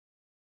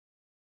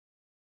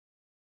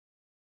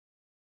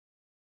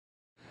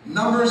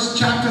Numbers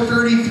chapter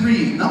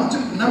 33.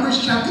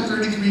 Numbers chapter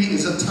 33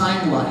 is a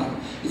timeline.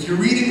 If you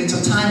read it, it's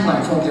a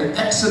timeline from their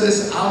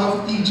exodus out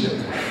of Egypt,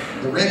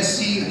 the Red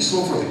Sea and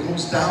so forth. It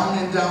goes down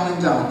and down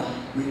and down.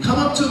 We come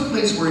up to a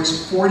place where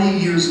it's 40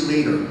 years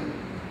later.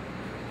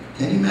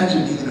 Can you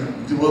imagine being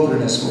in the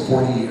wilderness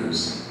for 40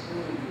 years?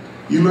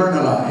 You learn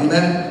a lot,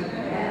 amen?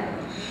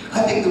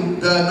 I think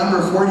the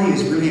number 40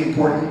 is really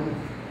important.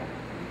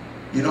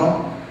 You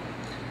know?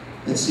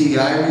 Let's see,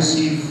 I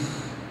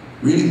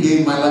really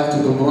gave my life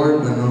to the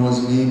Lord when I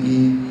was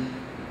maybe,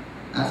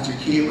 after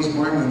Caleb was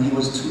born, when he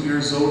was 2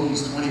 years old,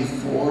 he's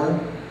 24,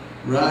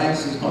 right?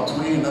 So he's about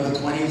 20, another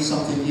 20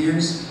 something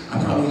years.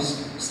 I probably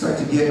start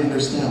to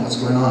understand what's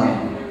going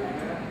on.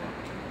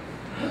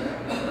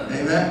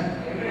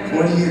 Amen?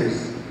 40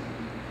 years.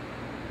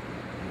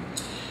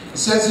 It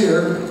says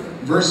here,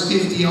 verse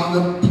 50, on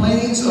the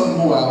plains of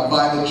Moab,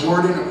 by the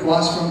Jordan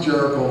across from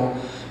Jericho,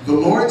 the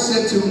Lord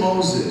said to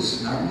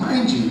Moses, now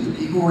mind you, the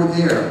people were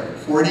there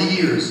 40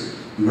 years,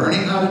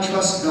 learning how to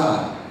trust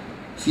God,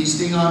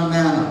 feasting on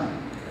manna.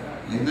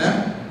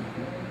 Amen?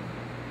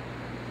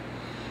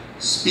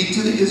 Speak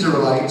to the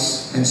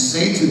Israelites and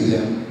say to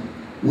them,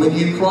 when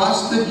you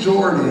cross the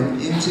Jordan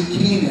into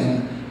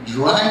Canaan,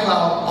 drive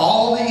out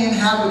all the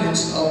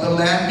inhabitants of the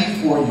land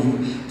before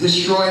you,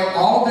 destroy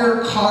all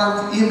their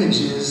carved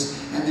images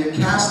and their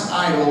cast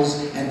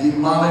idols, and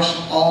demolish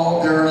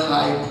all their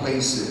high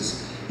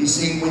places. He's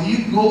saying, when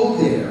you go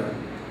there,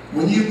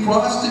 when you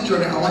cross the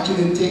Jordan, I want you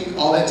to take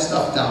all that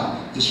stuff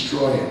down,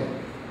 destroy it.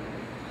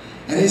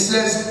 And it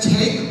says,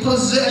 take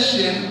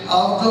possession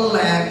of the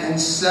land and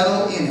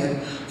settle in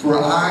it,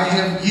 for I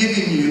have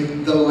given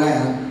you the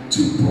land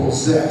to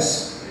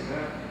possess.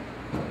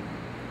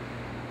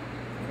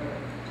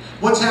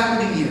 What's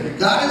happening here?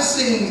 God is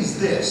saying is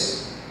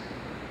this: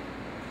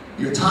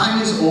 your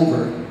time is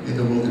over in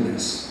the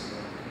wilderness.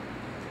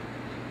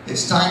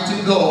 It's time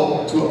to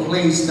go to a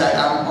place that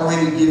I've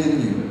already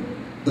given you,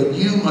 but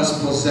you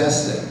must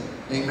possess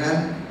it.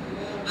 Amen?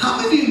 How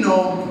many of you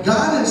know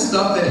God has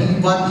stuff that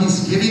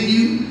He's giving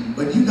you,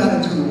 but you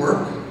got to do the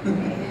work?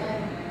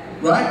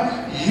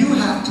 Right? You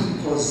have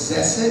to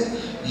possess it.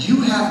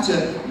 You have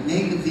to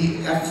make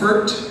the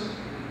effort.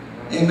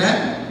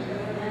 Amen?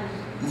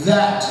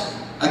 That,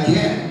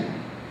 again,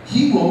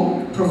 He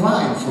will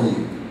provide for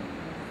you.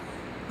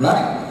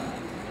 Right?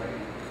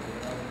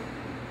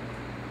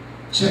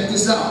 Check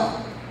this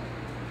out.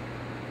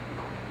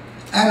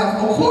 And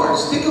of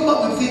course, think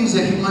about the things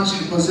that He wants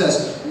you to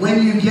possess.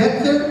 When you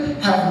get there,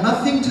 have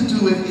nothing to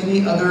do with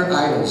any other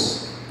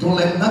idols. Don't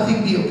let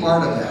nothing be a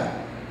part of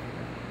that.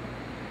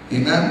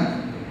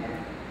 Amen?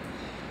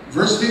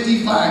 Verse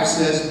 55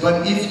 says,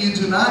 but if you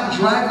do not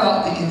drive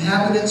out the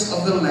inhabitants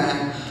of the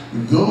land,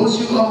 those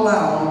you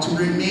allow to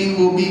remain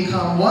will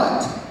become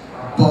what?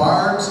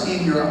 Barbs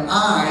in your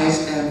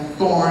eyes and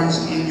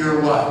thorns in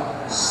your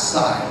what?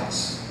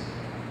 Sides.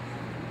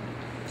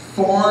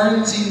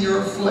 Thorns in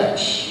your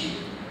flesh.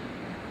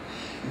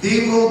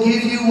 They will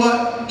give you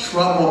what?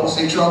 Trouble.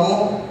 Say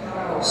trouble.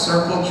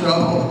 Circle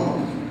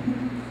trouble.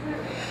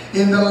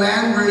 In the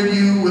land where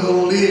you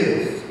will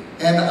live.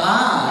 And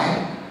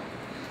I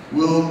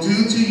will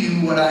do to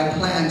you what I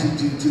plan to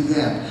do to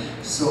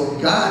them. So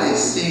God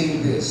is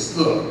saying this.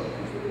 Look,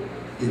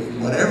 if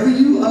whatever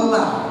you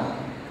allow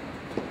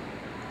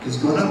is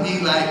going to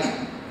be like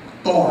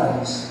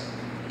thorns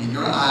in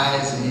your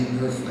eyes and in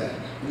your flesh.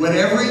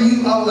 Whatever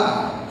you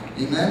allow,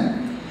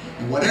 amen?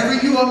 And whatever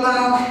you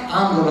allow,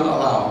 I'm going to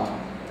allow.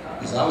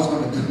 Because I was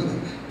going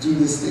to do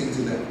this thing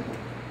to them.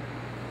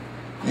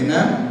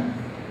 Amen?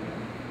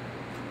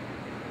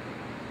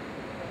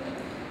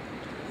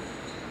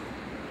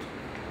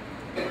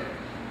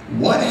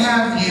 What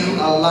have you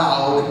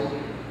allowed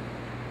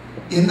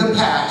in the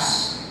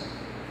past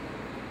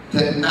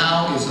that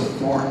now is a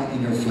thorn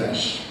in your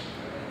flesh?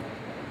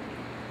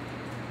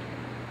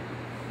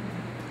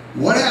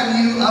 What have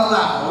you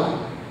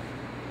allowed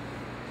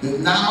that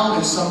now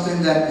is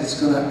something that it's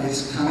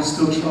kind of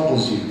still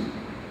troubles you?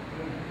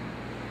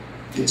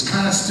 It's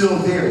kind of still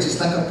there. It's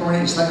just like a thorn,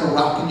 it's like a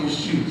rock in your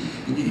shoe.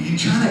 And you're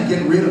trying to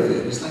get rid of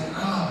it. It's like,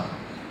 ah.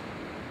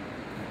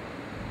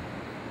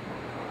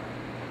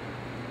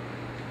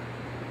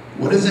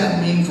 What does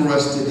that mean for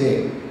us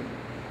today?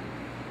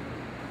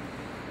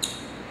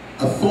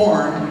 A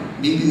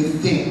thorn may be the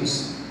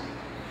things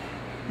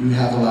you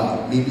have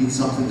allowed. Maybe it's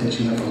something that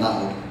you have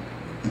allowed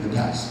in the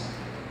past.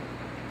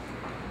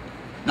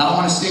 Now I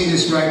want to say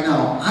this right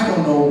now. I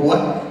don't know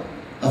what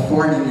a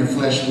thorn in your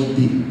flesh would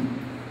be.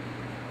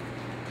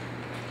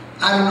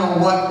 I don't know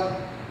what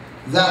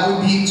that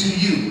would be to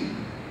you.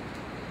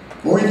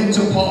 Or even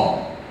to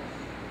Paul.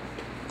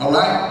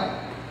 Alright?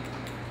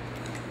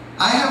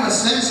 I have a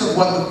sense of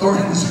what the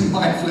thorns in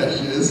my flesh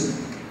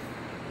is.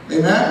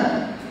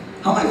 Amen?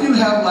 How many of you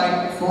have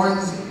like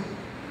thorns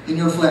in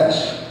your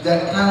flesh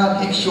that kind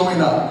of keep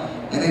showing up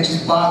and it's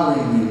just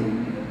bothering you?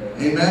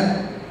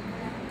 Amen?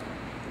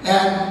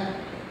 And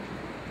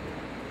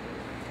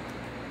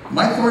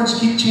my thorns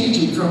keep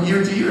changing from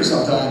year to year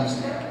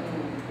sometimes.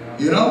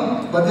 You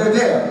know? But they're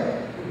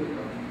there.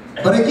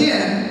 But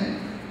again,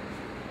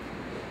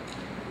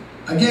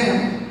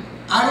 Again,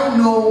 I don't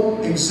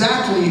know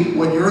exactly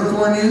what your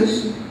thorn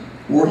is,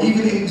 or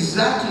even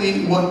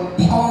exactly what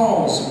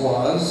Paul's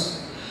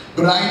was,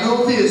 but I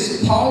know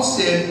this. Paul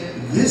said,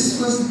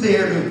 this was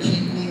there to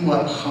keep me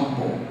what?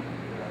 Humble.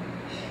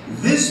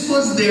 This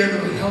was there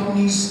to help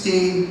me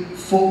stay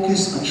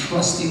focused on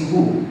trusting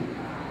who?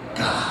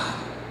 God.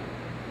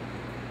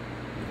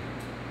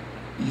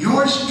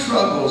 Your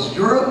struggles,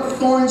 your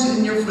thorns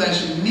in your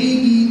flesh may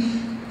be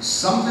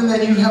something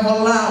that you have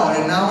allowed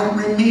and now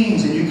it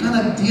remains and you're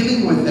kind of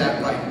dealing with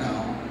that right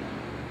now.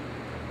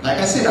 Like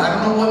I said,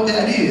 I don't know what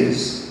that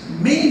is.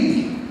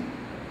 Maybe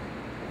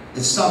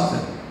it's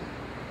something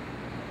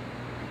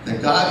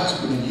that God is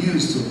going to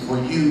use for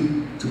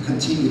you to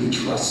continue to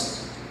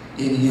trust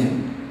in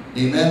Him.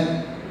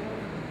 Amen?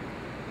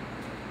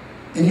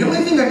 And the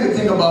only thing I could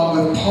think about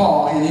with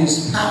Paul in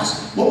his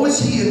past, what was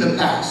he in the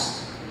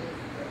past?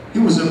 He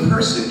was a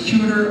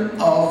persecutor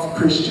of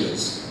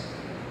Christians.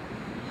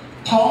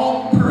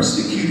 Paul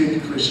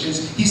persecuted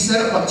Christians. He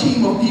set up a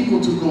team of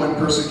people to go and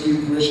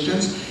persecute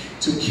Christians,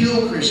 to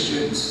kill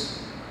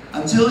Christians,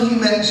 until he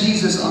met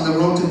Jesus on the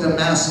road to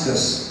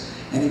Damascus,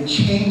 and it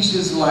changed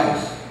his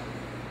life.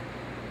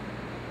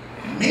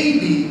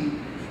 Maybe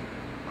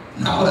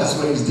now that's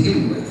what he's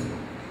dealing with.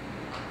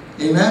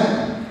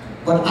 Amen?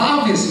 But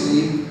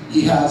obviously,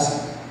 he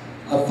has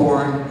a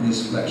thorn in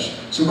his flesh.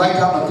 So write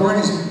down, a thorn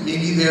is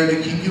maybe there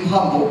to keep you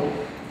humble,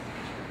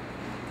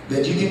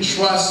 that you can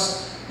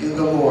trust in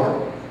the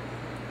Lord.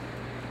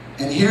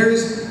 And here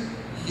is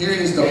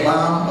the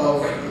bomb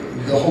of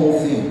the whole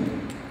thing.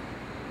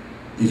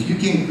 If you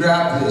can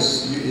grab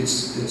this,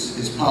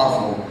 it's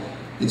powerful.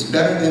 It's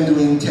better than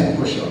doing 10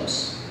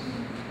 push-ups.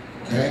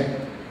 Okay?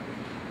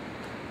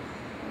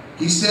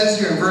 He says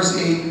here in verse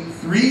 8,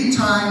 3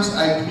 times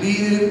I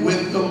pleaded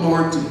with the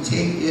Lord to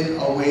take it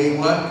away,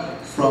 what?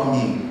 From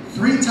me.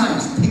 3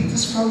 times, take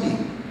this from me.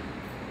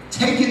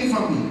 Take it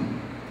from me.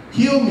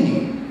 Heal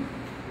me.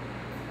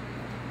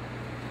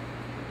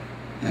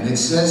 And it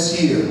says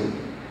here,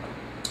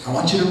 I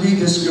want you to read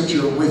this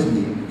scripture with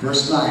me.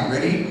 Verse 9,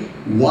 ready?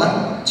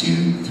 1,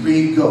 2,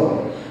 3,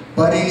 go.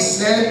 But he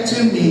said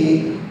to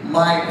me,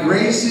 my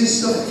grace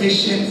is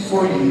sufficient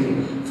for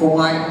you, for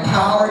my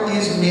power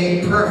is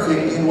made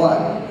perfect in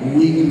what?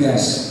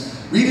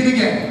 Weakness. Read it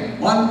again.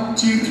 1,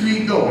 2,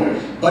 3,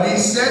 go. But he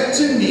said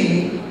to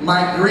me,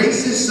 my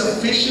grace is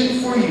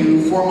sufficient for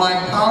you, for my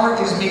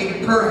power is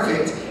made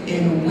perfect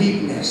in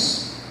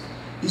weakness.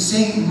 He's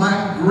saying,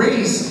 my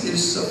grace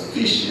is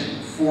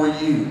sufficient for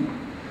you.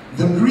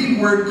 The Greek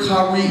word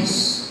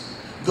charis,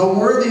 the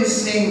word is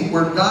saying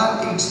where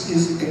God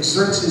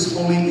exerts His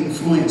holy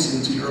influence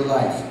into your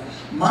life.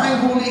 My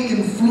holy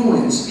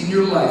influence in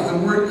your life, the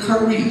word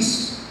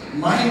charis,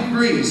 my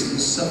grace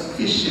is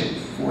sufficient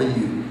for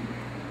you.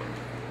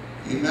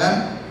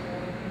 Amen?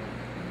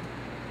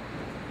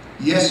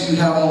 Yes, you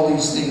have all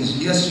these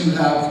things. Yes, you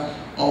have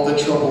all the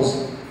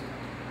troubles.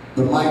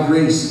 But my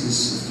grace is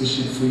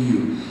sufficient for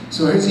you.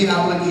 So here's the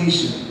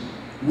application.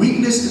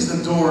 Weakness is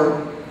the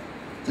door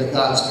to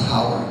God's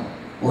power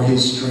or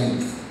His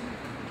strength.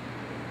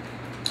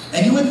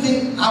 And you would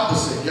think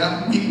opposite,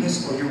 yeah?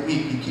 Weakness, or you're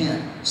weak, you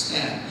can't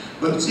stand.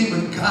 But see,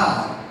 with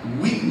God,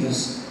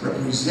 weakness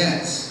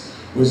represents,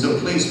 or is a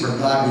place where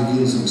God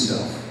reveals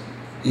Himself.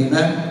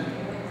 Amen?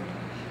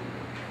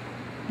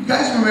 You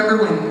guys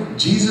remember when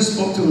Jesus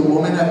spoke to the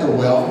woman at the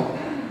well?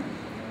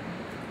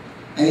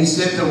 And He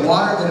said, the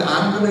water that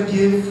I'm going to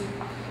give,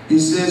 He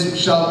says,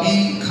 shall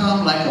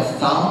become like a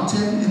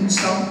fountain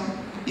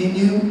in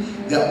you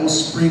that will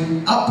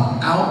spring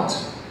up out.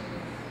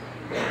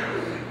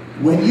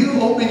 When you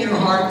open your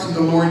heart to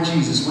the Lord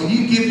Jesus, when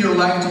you give your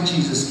life to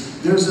Jesus,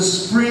 there's a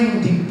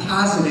spring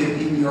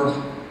deposited in your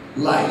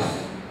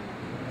life.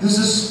 There's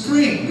a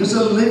spring. There's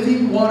a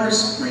living water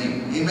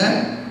spring.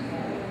 Amen?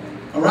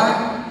 All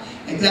right?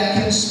 And that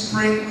can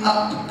spring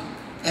up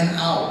and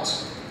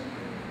out.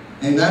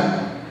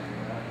 Amen?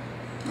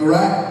 All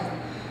right?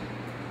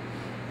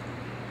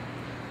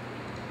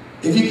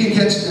 If you can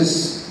catch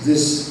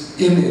this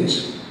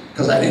image,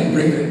 because I didn't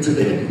bring it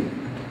today.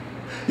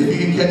 If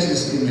you can catch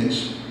this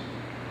image.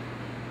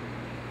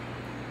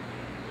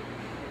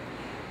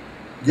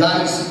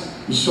 God is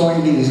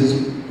showing me, He says,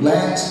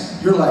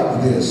 Lance, you're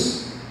like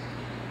this.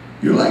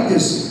 You're like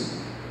this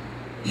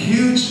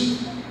huge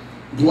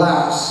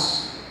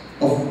glass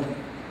of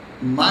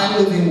my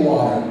living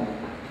water.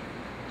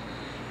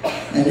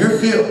 And you're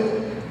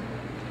filled.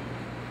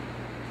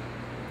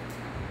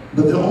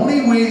 But the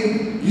only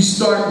way you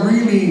start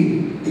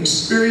really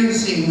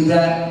experiencing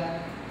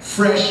that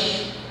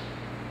fresh,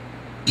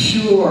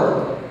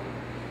 pure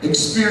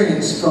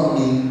experience from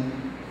me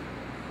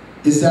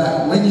is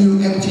that when you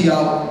empty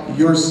out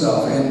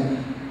yourself, and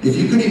if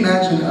you could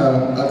imagine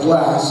a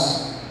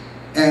glass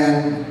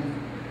and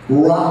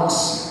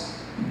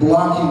rocks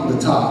blocking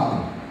the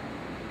top,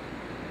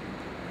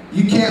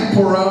 you can't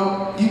pour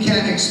out, you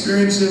can't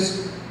experience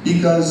this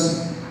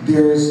because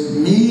there's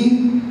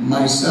me,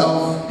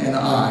 myself, and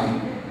I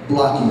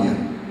blocking it.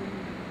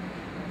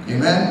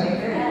 Amen?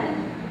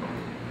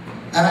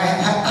 And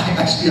I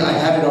Actually, I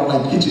had it on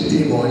my kitchen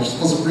table. I was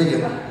supposed to bring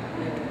it.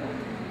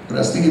 But I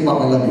was thinking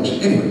about my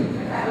luggage. Anyway.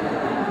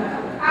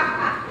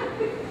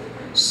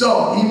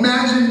 So,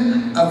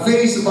 imagine a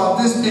vase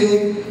about this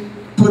big,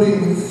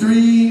 putting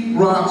 3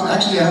 rocks.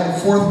 Actually, I had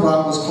the 4th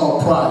rock was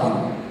called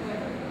pride.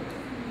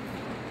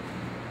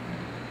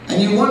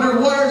 And you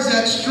wonder, where is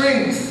that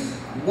strength?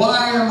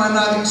 Why am I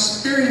not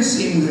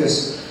experiencing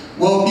this?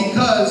 Well,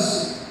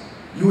 because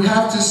you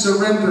have to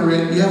surrender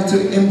it. You have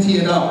to empty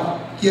it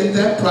out. Get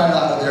that pride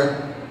out of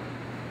there.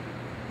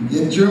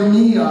 Get your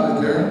me out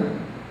of there.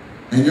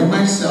 And you're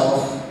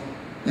myself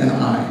and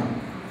I.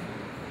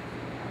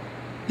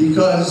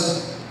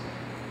 Because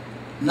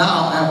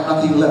now I have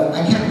nothing left.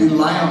 I can't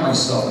rely on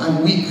myself.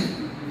 I'm weak.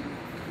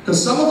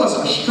 Because some of us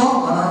are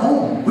strong on our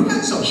own. We've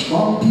got some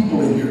strong people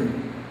in here.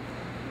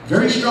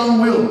 Very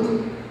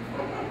strong-willed.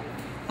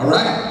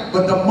 Alright?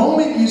 But the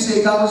moment you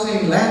say, God was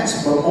saying,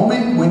 Lance, for a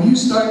moment, when you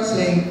start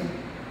saying,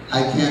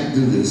 I can't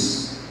do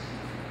this.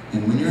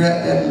 And when you're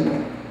at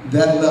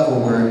that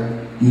level where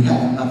you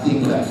have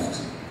nothing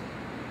left.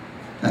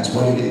 That's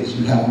what it is.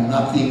 You have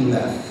nothing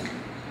left.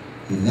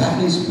 And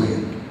that is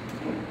when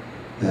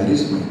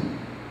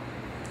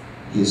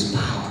His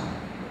power,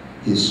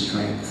 His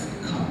strength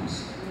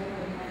comes.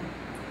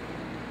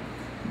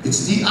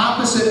 It's the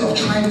opposite of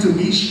trying to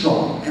be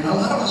strong. And a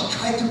lot of us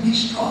try to be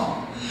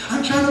strong.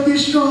 I'm trying to be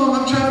strong.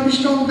 I'm trying to be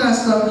strong,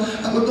 Pastor.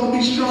 But don't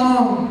be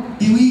strong.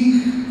 Be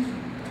weak.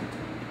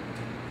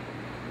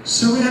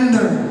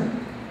 Surrender.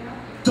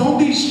 Don't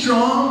be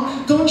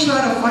strong. Don't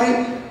try to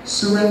fight.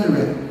 Surrender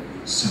it.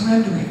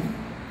 Surrender it.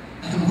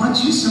 And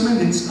once you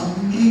surrender, it's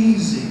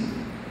amazing.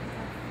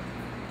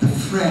 The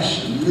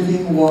fresh,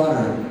 living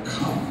water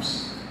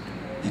comes.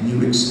 And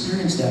you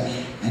experience that.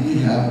 And you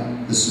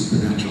have the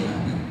supernatural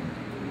happen.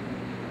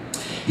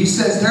 He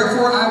says,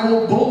 therefore I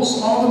will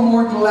boast all the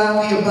more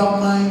gladly about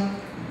my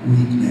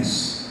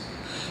weakness,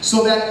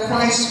 so that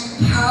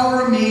Christ's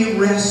power may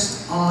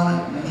rest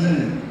on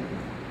me.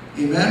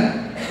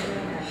 Amen?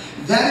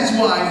 That is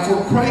why,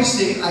 for Christ's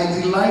sake, I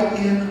delight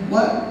in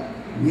what?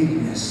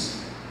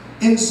 Weakness,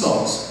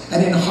 insults,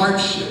 and in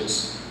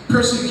hardships,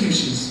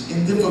 persecutions,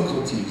 in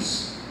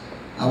difficulties.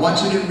 I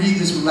want you to read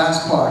this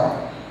last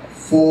part.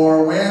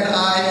 For when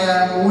I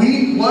am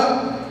weak,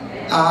 what?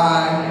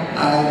 I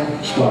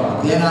am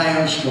strong. Then I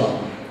am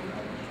strong.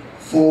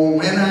 For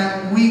when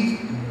I'm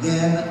weak,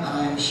 then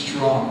I'm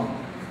strong.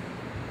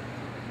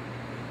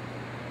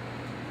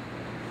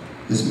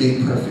 Is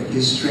made perfect.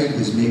 His strength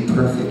is made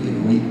perfect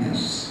in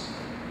weakness.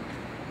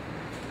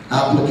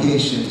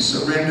 Application.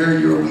 Surrender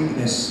your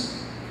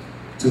weakness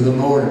to the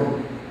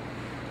Lord.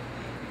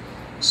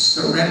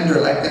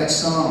 Surrender, like that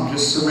song.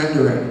 Just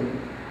surrender it.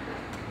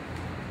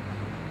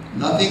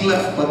 Nothing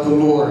left but the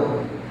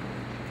Lord.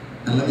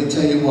 And let me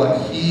tell you what,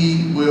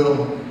 He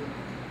will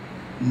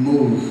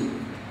move.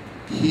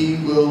 He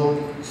will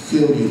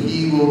fill you.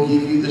 He will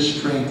give you the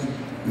strength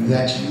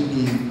that you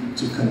need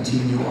to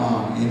continue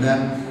on.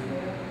 Amen?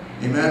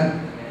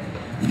 Amen?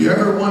 You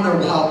ever wonder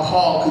how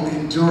Paul could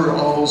endure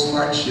all those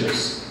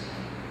hardships?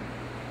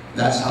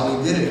 That's how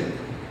he did it.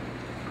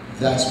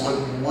 That's what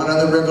one of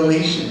the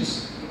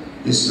revelations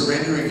is,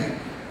 surrendering it.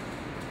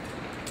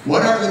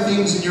 What are the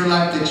things in your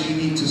life that you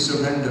need to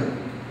surrender?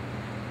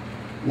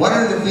 What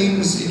are the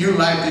things in your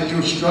life that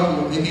you're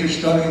struggling with? Maybe you're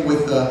struggling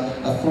with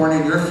a thorn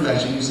in your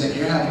flesh and you said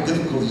you're having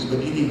difficulties,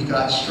 but you need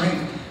God's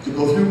strength to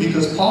go through,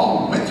 because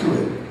Paul went through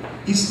it.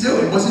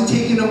 It wasn't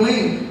taken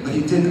away, but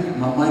he did a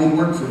mighty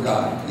work for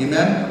God.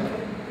 Amen?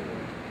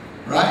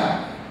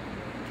 Right?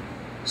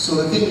 So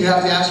the thing you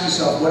have to ask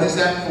yourself, what is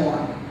that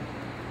thorn?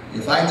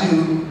 If I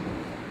do,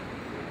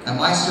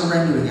 am I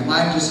surrendering? Am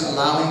I just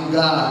allowing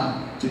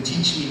God to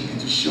teach me and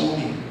to show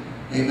me?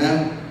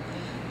 Amen?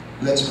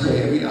 Let's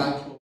pray.